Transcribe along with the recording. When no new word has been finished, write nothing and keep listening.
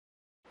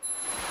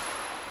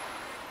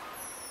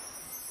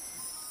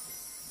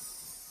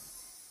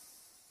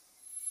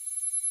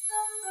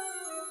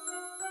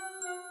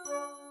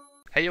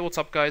Hey, what's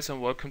up guys,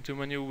 and welcome to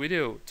my new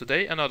video.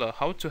 Today another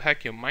how to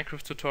hack your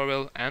Minecraft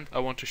tutorial, and I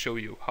want to show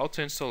you how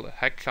to install a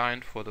hack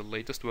client for the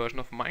latest version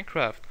of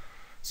Minecraft.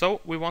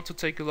 So we want to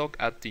take a look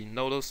at the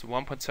Nodus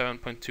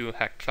 1.7.2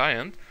 hack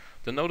client.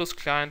 The Nodus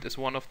client is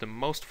one of the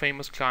most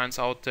famous clients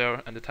out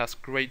there, and it has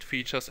great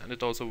features and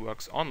it also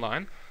works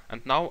online.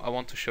 And now I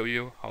want to show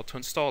you how to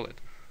install it.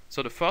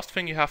 So the first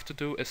thing you have to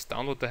do is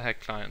download the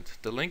hack client.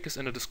 The link is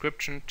in the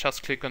description,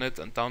 just click on it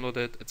and download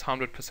it. It's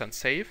 100%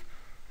 safe.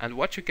 And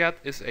what you get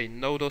is a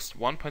Nodus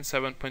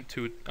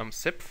 1.7.2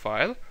 zip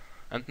file,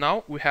 and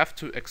now we have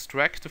to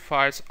extract the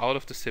files out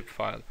of the zip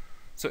file.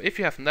 So if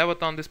you have never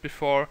done this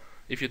before,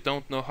 if you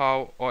don't know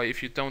how, or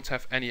if you don't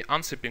have any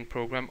unzipping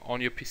program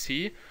on your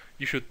PC,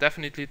 you should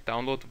definitely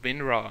download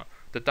WinRAR.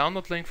 The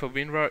download link for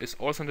WinRAR is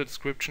also in the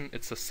description.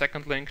 It's the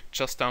second link.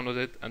 Just download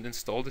it and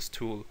install this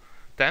tool.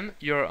 Then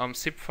your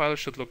zip file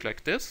should look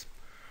like this,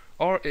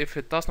 or if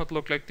it does not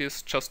look like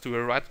this, just do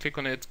a right click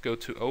on it, go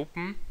to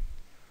open.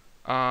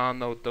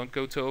 No, don't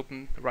go to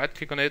open, right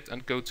click on it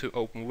and go to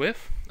open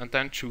with, and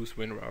then choose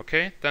WinRAR,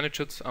 okay? Then it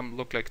should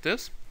look like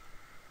this.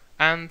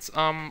 And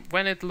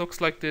when it looks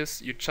like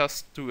this, you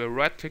just do a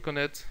right click on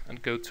it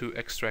and go to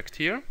extract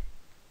here.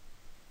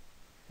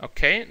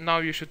 Okay, now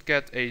you should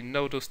get a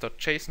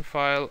nodus.json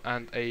file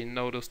and a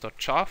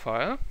nodus.jar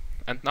file,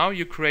 and now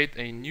you create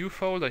a new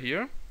folder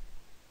here.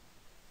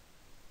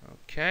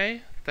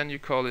 Okay, then you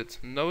call it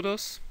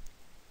Nodus.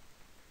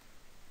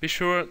 Be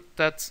sure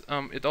that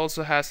it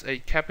also has a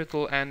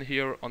capital N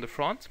here on the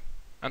front,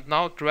 and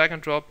now drag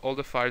and drop all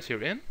the files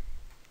here in,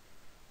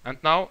 and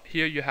now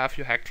here you have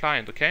your hack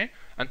client, okay?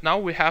 And now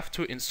we have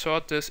to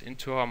insert this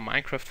into our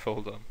Minecraft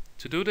folder.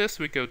 To do this,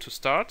 we go to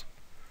start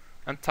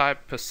and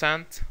type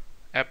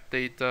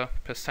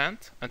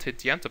 %appdata% and hit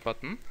the enter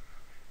button.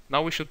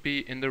 Now we should be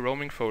in the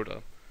roaming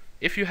folder.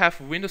 If you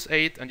have Windows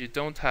 8 and you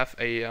don't have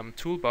a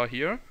toolbar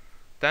here,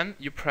 then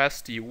you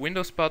press the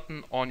Windows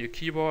button on your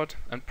keyboard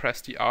and press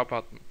the R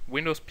button,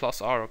 Windows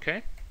plus R,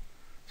 okay?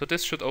 So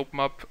this should open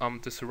up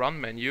this run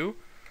menu,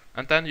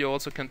 and then you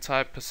also can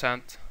type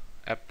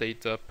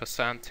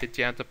 %appdata%, hit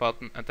the enter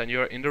button, and then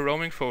you're in the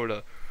roaming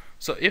folder.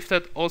 So if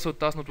that also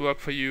does not work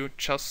for you,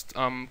 just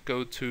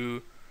go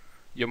to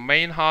your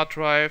main hard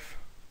drive,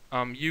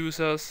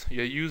 users,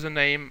 your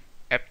username,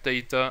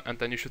 appdata, and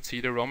then you should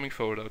see the roaming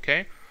folder,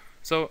 okay?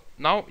 So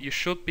now you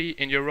should be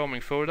in your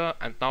roaming folder,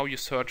 and now you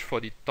search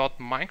for the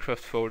 .minecraft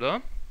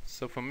folder.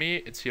 So for me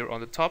it's here on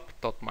the top,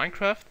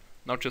 .minecraft.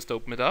 Now just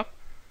open it up,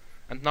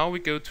 and now we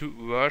go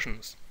to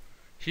versions.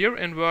 Here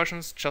in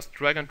versions, just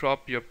drag and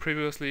drop your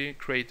previously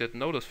created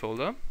Nodus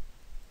folder.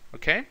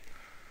 Okay,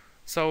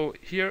 so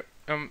here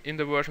in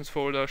the versions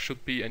folder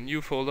should be a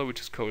new folder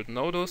which is called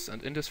Nodus,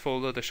 and in this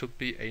folder there should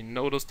be a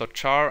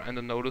nodus.jar and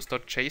a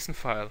nodus.json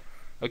file.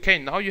 Okay,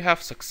 now you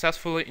have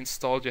successfully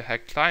installed your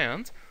hack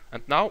client,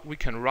 and now we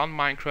can run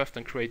Minecraft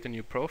and create a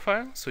new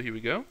profile. So here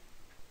we go.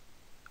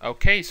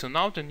 Okay, so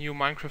now the new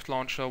Minecraft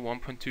launcher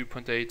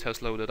 1.2.8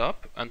 has loaded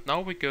up, and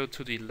now we go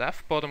to the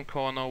left bottom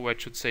corner where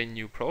it should say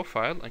new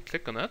profile and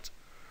click on it.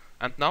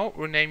 And now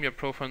rename your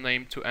profile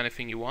name to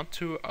anything you want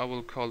to. I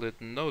will call it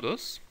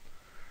Nodus.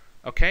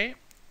 Okay,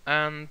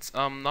 and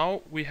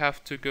now we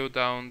have to go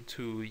down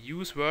to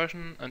use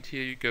version, and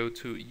here you go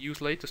to use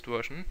latest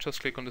version.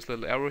 Just click on this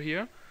little arrow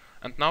here.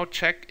 And now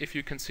check if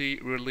you can see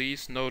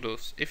release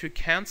Nodus. If you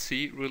can't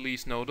see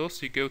release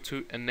Nodus, you go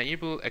to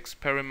enable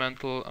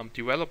experimental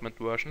development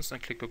versions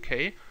and click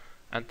OK,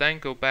 and then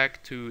go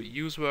back to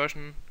use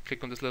version,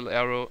 click on this little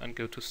arrow and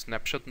go to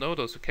snapshot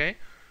Nodus, okay?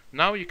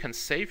 Now you can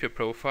save your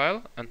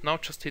profile, and now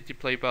just hit the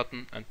play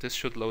button and this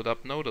should load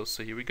up Nodus.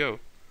 So here we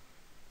go.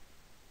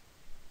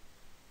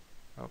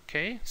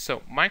 Okay,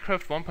 so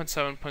Minecraft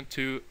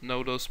 1.7.2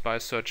 Nodus by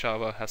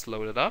SirJava has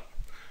loaded up.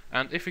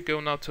 And if we go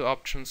now to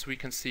options, we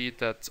can see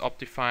that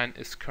Optifine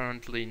is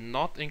currently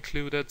not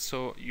included,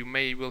 so you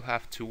will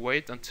have to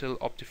wait until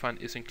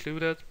Optifine is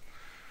included.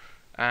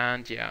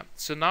 And yeah,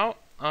 so now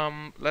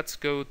let's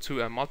go to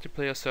a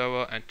multiplayer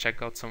server and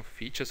check out some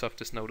features of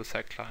this Nodus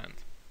hack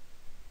client.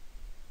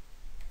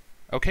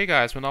 Okay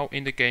guys, we're now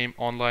in the game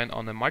online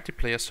on a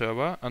multiplayer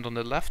server, and on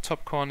the left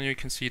top corner you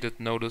can see that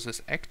Nodus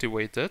is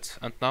activated.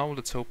 And now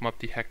let's open up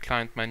the hack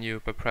client menu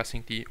by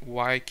pressing the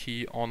Y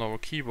key on our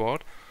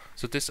keyboard.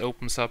 So this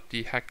opens up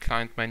the hack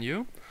client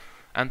menu,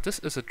 and this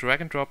is a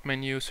drag and drop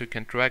menu, so you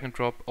can drag and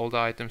drop all the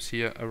items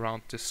here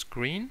around the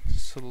screen.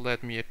 So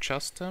let me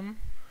adjust them.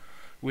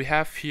 We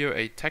have here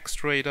a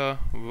text radar,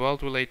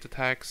 world related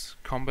hacks,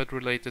 combat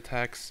related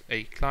hacks,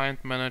 a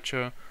client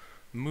manager,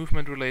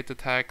 movement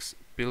related hacks,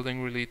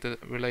 building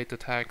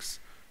related hacks,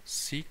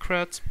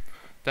 secret.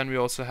 Then we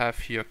also have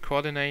here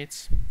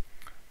coordinates,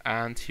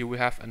 and here we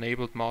have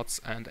enabled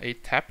mods and a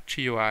tab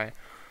GUI.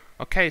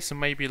 Okay, so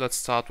maybe let's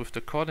start with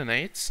the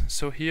coordinates.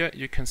 So here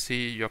you can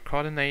see your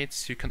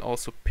coordinates. You can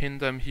also pin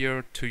them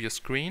here to your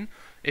screen.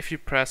 If you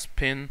press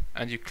pin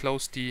and you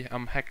close the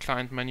hack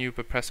client menu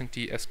by pressing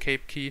the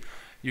escape key,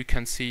 you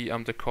can see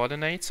the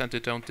coordinates and they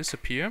don't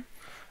disappear.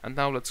 And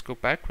now let's go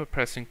back by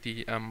pressing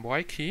the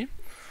Y key.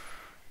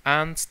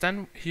 And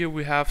then here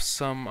we have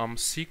some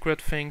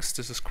secret things.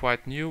 This is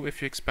quite new.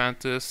 If you expand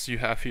this, you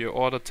have here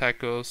order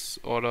tacos,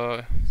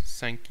 order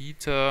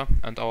Sangita,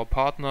 and our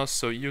partners.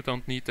 So you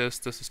don't need this.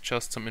 This is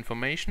just some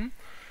information.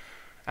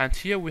 And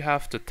here we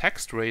have the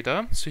text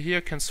radar. So here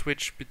you can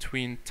switch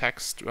between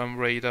text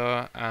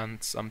radar and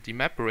the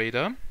map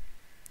radar.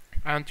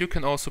 And you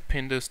can also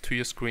pin this to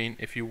your screen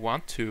if you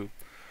want to.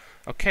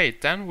 Okay,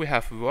 then we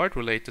have word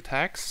related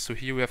hacks. So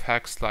here we have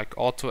hacks like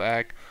auto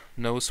egg,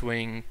 no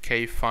swing,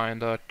 K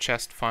finder,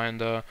 chest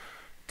finder,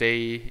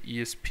 day,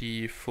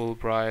 ESP, full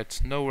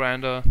bright, no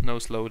render, no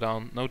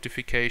slowdown,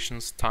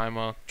 notifications,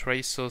 timer,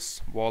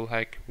 tracers, wall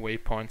hack,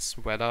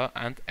 waypoints, weather,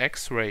 and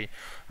X-ray.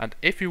 And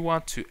if you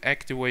want to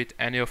activate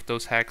any of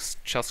those hacks,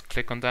 just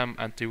click on them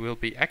and they will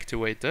be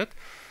activated.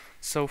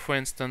 So for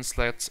instance,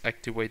 let's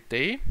activate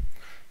day.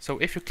 So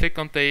if you click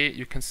on day,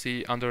 you can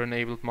see under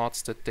enabled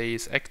mods that day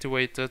is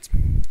activated,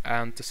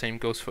 and the same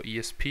goes for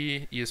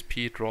ESP.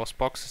 ESP draws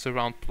boxes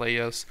around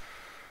players,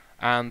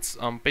 and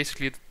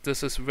basically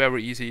this is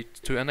very easy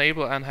to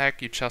enable and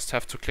hack. You just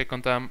have to click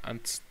on them,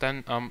 and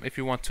then if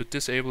you want to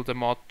disable the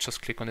mod,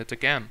 just click on it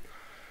again.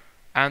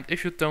 And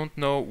if you don't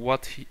know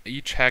what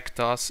each hack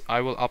does, I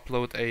will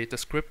upload a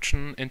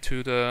description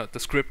into the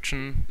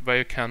description where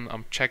you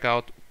can check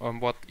out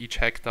what each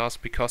hack does,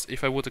 because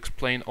if I would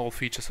explain all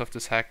features of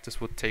this hack, this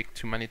would take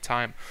too many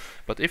time.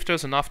 But if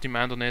there's enough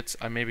demand on it,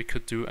 I maybe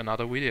could do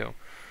another video.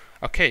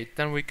 Okay,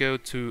 then we go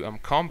to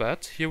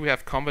combat. Here we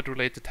have combat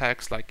related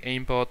hacks like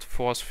aimbot,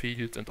 force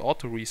field, and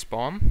auto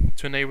respawn.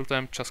 To enable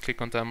them, just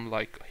click on them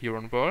like here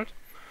on Word.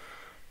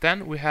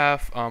 Then we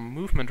have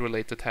movement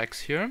related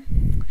hacks here.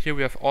 Here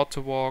we have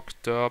auto walk,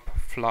 derp,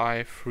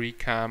 fly, free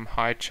cam,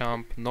 high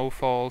jump, no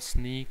fall,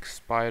 sneak,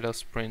 spider,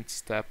 sprint,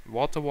 step,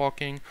 water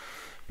walking.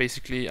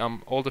 Basically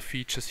all the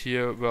features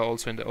here were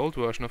also in the old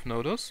version of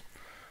Nodus.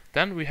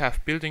 Then we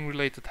have building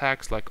related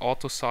hacks like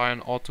auto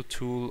sign, auto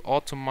tool,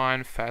 auto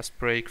mine, fast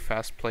break,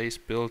 fast place,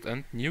 build,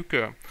 and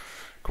nuker.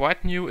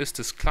 Quite new is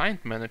this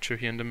client manager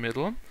here in the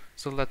middle.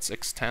 So let's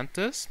extend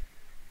this.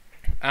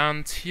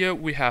 And here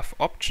we have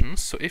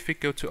options. So if we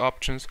go to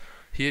options,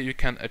 here you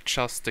can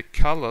adjust the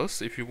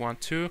colors if you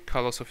want to,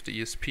 colors of the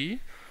ESP.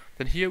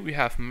 Then here we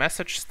have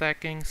message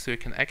stacking, so you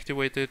can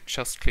activate it.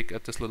 Just click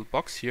at this little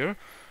box here.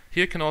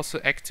 Here you can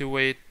also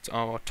activate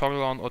or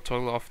toggle on or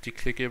toggle off the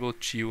clickable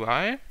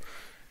GUI.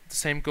 The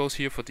same goes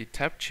here for the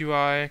tab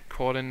GUI,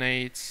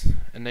 coordinates,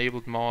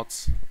 enabled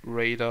mods,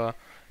 radar,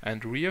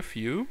 and rear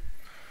view.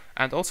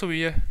 And also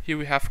here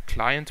we have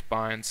client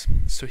binds.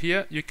 So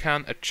here you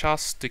can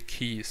adjust the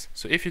keys.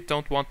 So if you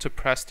don't want to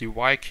press the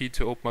Y key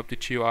to open up the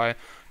GUI,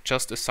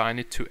 just assign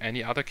it to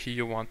any other key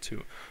you want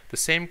to. The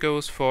same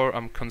goes for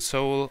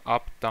console,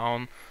 up,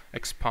 down,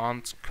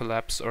 expand,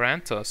 collapse, or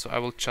enter. So I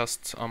will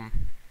just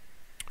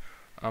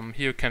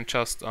here you can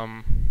just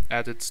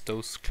edit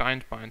those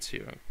client binds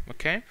here.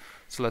 Okay,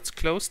 so let's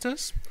close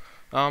this.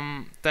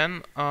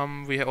 Then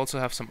we also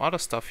have some other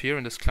stuff here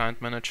in this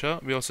client manager.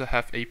 We also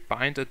have a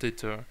bind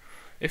editor.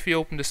 If you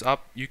open this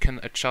up, you can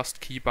adjust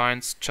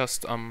keybinds.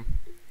 Just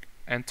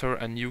enter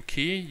a new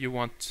key you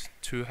want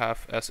to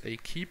have as a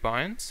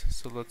keybind.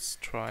 So let's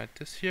try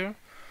this here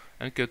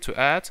and go to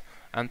add,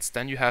 and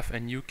then you have a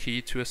new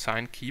key to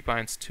assign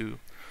keybinds to.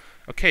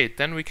 Okay,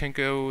 then we can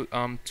go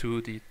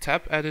to the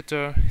tab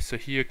editor. So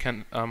here you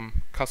can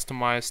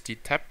customize the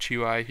tab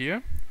GUI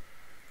here.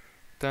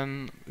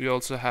 Then we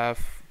also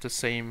have the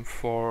same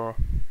for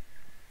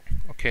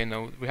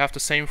we have the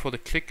same for the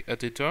click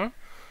editor.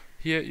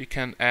 Here you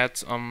can add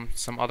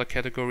some other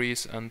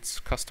categories and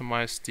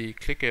customize the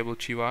clickable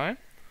GUI.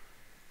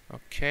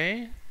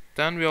 Okay,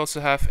 then we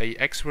also have a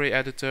X-ray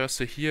editor.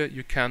 So here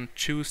you can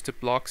choose the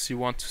blocks you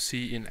want to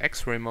see in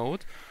X-ray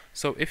mode.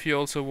 So if you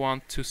also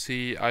want to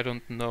see, I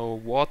don't know,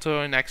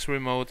 water in X-ray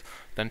mode,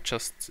 then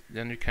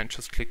you can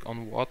just click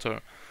on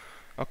water.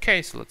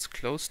 Okay, so let's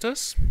close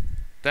this.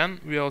 Then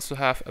we also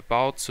have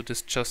about, so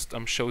this just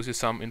shows you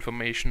some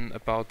information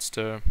about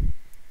the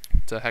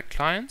hack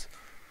client.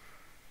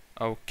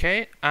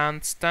 Okay,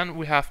 and then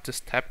we have this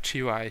tab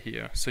GUI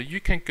here. So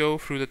you can go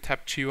through the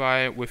tab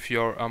GUI with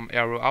your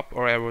arrow up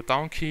or arrow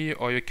down key,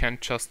 or you can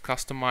just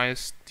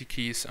customize the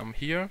keys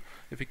here.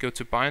 If we go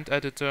to bind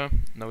editor,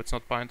 no, it's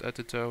not bind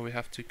editor, we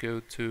have to go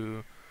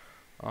to,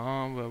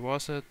 where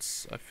was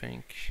it? I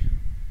think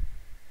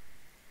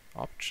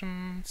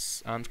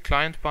options and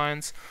client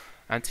binds.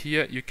 And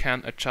here you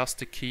can adjust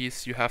the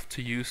keys you have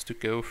to use to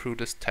go through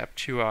this tab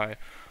GUI.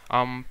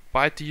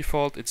 By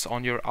default, it's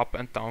on your up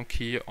and down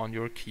key on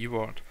your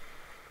keyboard.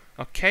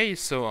 Okay,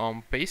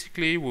 so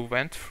basically we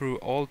went through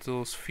all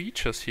those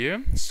features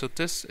here. So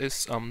this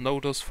is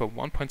Nodus for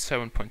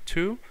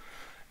 1.7.2.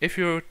 If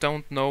you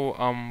don't know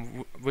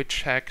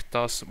which hack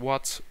does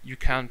what, you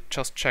can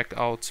just check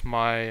out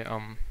my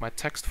my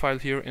text file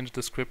here in the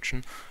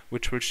description,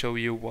 which will show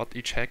you what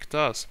each hack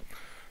does.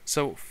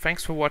 So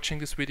thanks for watching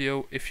this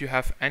video. If you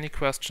have any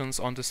questions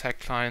on this hack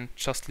client,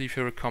 just leave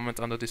here a comment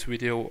under this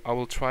video. I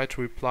will try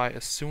to reply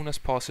as soon as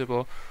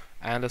possible.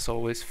 And as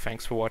always,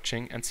 thanks for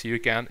watching and see you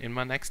again in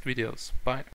my next videos. Bye.